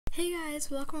Hey guys,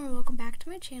 welcome or welcome back to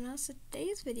my channel. So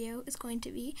today's video is going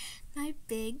to be my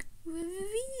big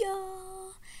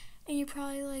reveal. And you're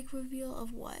probably like, reveal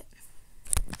of what?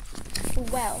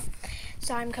 Well,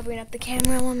 so I'm covering up the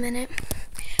camera 1 minute.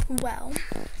 Well,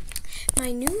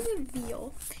 my new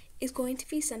reveal is going to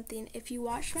be something, if you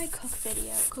watched my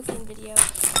cooking video,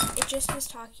 it just was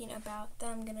talking about that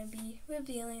I'm going to be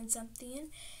revealing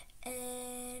something.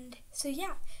 And so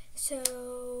yeah,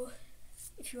 so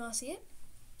if you want to see it,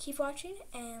 keep watching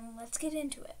and let's get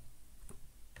into it.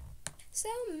 So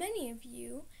many of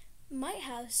you might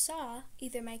have saw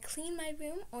either my clean my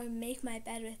room or make my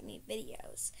bed with me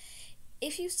videos.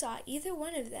 If you saw either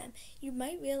one of them, you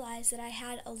might realize that I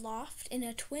had a loft and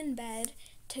a twin bed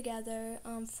together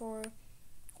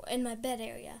in my bed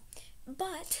area.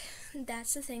 But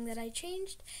that's the thing that I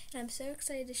changed, and I'm so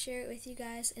excited to share it with you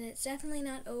guys. And it's definitely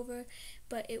not over,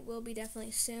 but it will be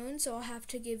definitely soon, so I'll have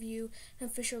to give you an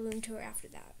official room tour after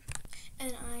that.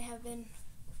 And I have been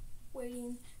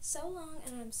waiting so long,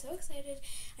 and I'm so excited.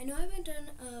 I know I haven't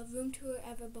done a room tour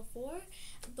ever before,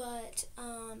 but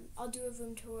I'll do a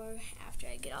room tour after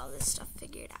I get all this stuff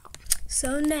figured out.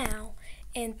 So now,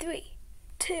 in 3,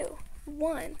 2,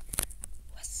 1,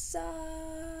 what's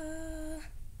up?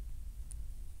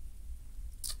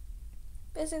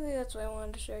 Basically, that's what I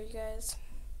wanted to show you guys.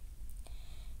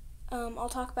 I'll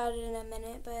talk about it in a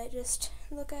minute, but just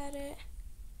look at it.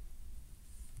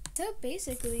 So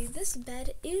basically, this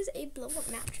bed is a blow-up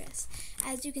mattress.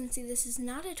 As you can see, this is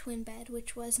not a twin bed,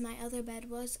 which was my other bed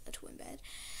was a twin bed.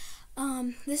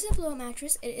 This is a blow-up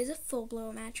mattress. It is a full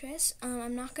blow-up mattress.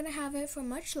 I'm not going to have it for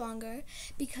much longer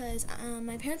because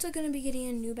my parents are going to be getting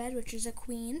a new bed, which is a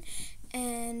queen,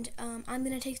 and I'm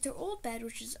going to take their old bed,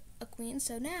 which is a queen.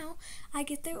 So now I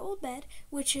get their old bed,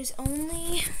 which is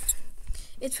only,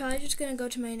 it's probably just going to go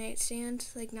to my nightstand,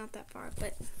 like not that far,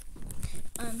 but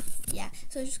yeah,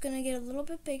 so I'm just gonna get a little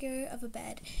bit bigger of a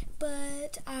bed,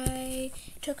 but I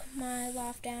took my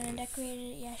loft down and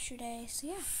decorated it yesterday, so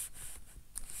yeah.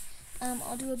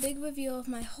 I'll do a big reveal of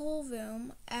my whole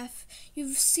room.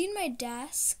 You've seen my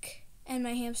desk and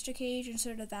my hamster cage and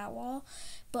sort of that wall,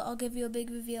 but I'll give you a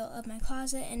big reveal of my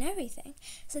closet and everything.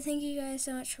 So thank you guys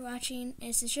so much for watching.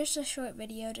 This is just a short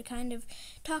video to kind of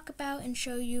talk about and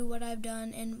show you what I've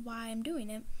done and why I'm doing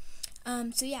it.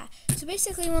 So yeah, so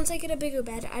basically once I get a bigger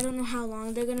bed, I don't know how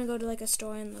long, they're gonna go to like a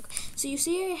store and look. So you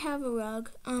see I have a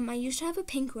rug. I used to have a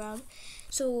pink rug.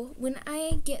 So when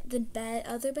I get the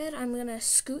other bed, I'm gonna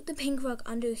scoot the pink rug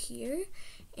under here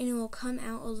and it will come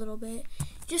out a little bit.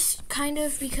 Just kind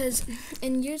of because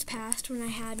in years past when I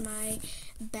had my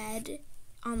bed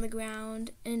on the ground,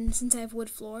 and since I have wood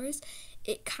floors,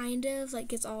 it kind of like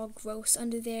gets all gross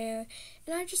under there,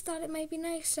 and I just thought it might be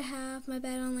nice to have my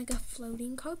bed on like a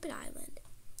floating carpet island.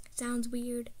 Sounds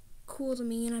weird, cool to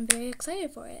me, and I'm very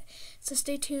excited for it. So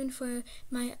stay tuned for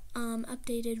my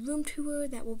updated room tour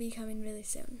that will be coming really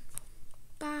soon.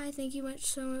 Bye, thank you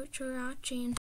so much for watching.